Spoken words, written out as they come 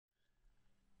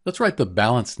Let's write the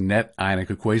balanced net ionic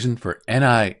equation for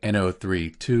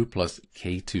NiNO3 2 plus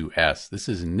K2S. This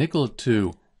is nickel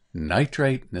 2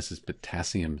 nitrate, and this is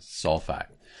potassium sulfide.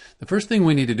 The first thing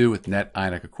we need to do with net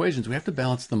ionic equations, we have to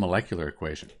balance the molecular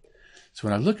equation. So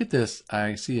when I look at this,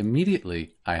 I see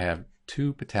immediately I have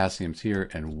 2 potassiums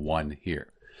here and 1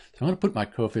 here. So I'm going to put my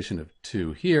coefficient of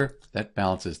 2 here. That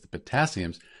balances the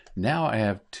potassiums. Now I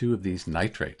have 2 of these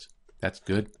nitrates. That's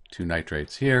good. 2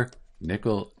 nitrates here,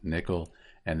 nickel, nickel,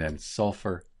 and then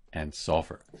sulfur and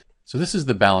sulfur. So this is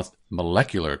the balanced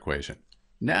molecular equation.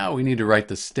 Now we need to write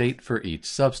the state for each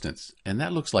substance, and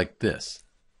that looks like this.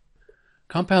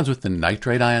 Compounds with the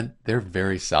nitrate ion, they're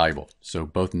very soluble. So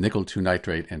both nickel 2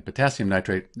 nitrate and potassium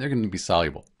nitrate, they're going to be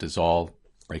soluble, dissolve,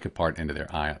 break apart into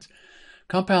their ions.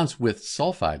 Compounds with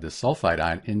sulfide, the sulfide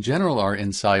ion, in general are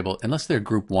insoluble unless they're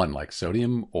group 1 like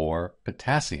sodium or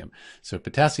potassium. So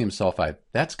potassium sulfide,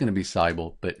 that's going to be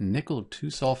soluble, but nickel 2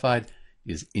 sulfide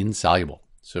is insoluble.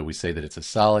 So we say that it's a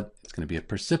solid, it's going to be a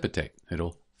precipitate.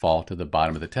 It'll fall to the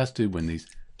bottom of the test tube when these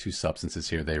 2 substances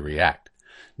here, they react.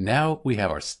 Now we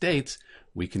have our states,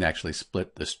 we can actually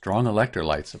split the strong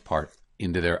electrolytes apart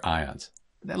into their ions.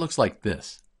 That looks like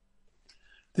this.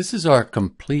 This is our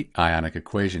complete ionic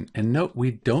equation, and note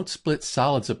we don't split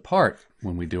solids apart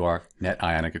when we do our net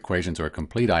ionic equations or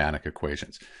complete ionic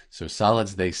equations. So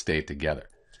solids, they stay together.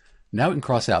 Now we can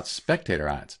cross out spectator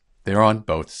ions. They're on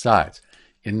both sides.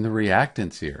 In the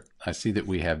reactants here, I see that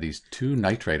we have these 2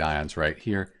 nitrate ions right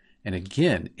here, and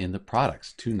again in the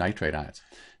products, 2 nitrate ions.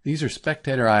 These are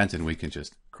spectator ions, and we can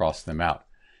just cross them out.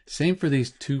 Same for these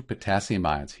 2 potassium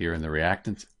ions here in the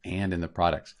reactants and in the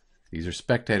products. These are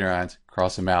spectator ions,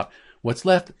 cross them out. What's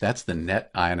left, that's the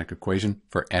net ionic equation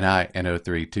for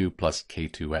NiNO3 2 plus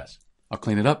K2S. I'll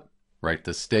clean it up, write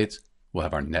the states, we'll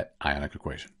have our net ionic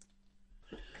equation.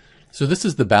 So this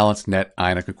is the balanced net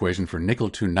ionic equation for nickel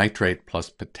 2 nitrate plus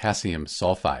potassium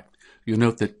sulfide. You'll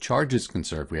note that charge is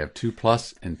conserved. We have 2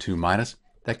 plus and 2 minus.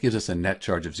 That gives us a net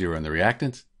charge of 0 in the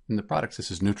reactants. In the products, this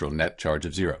is neutral, net charge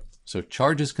of 0. So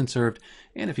charge is conserved,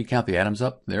 and if you count the atoms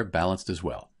up, they're balanced as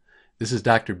well. This is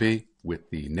Dr. B with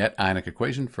the net ionic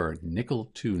equation for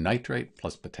nickel 2 nitrate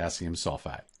plus potassium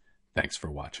sulfide. Thanks for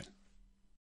watching.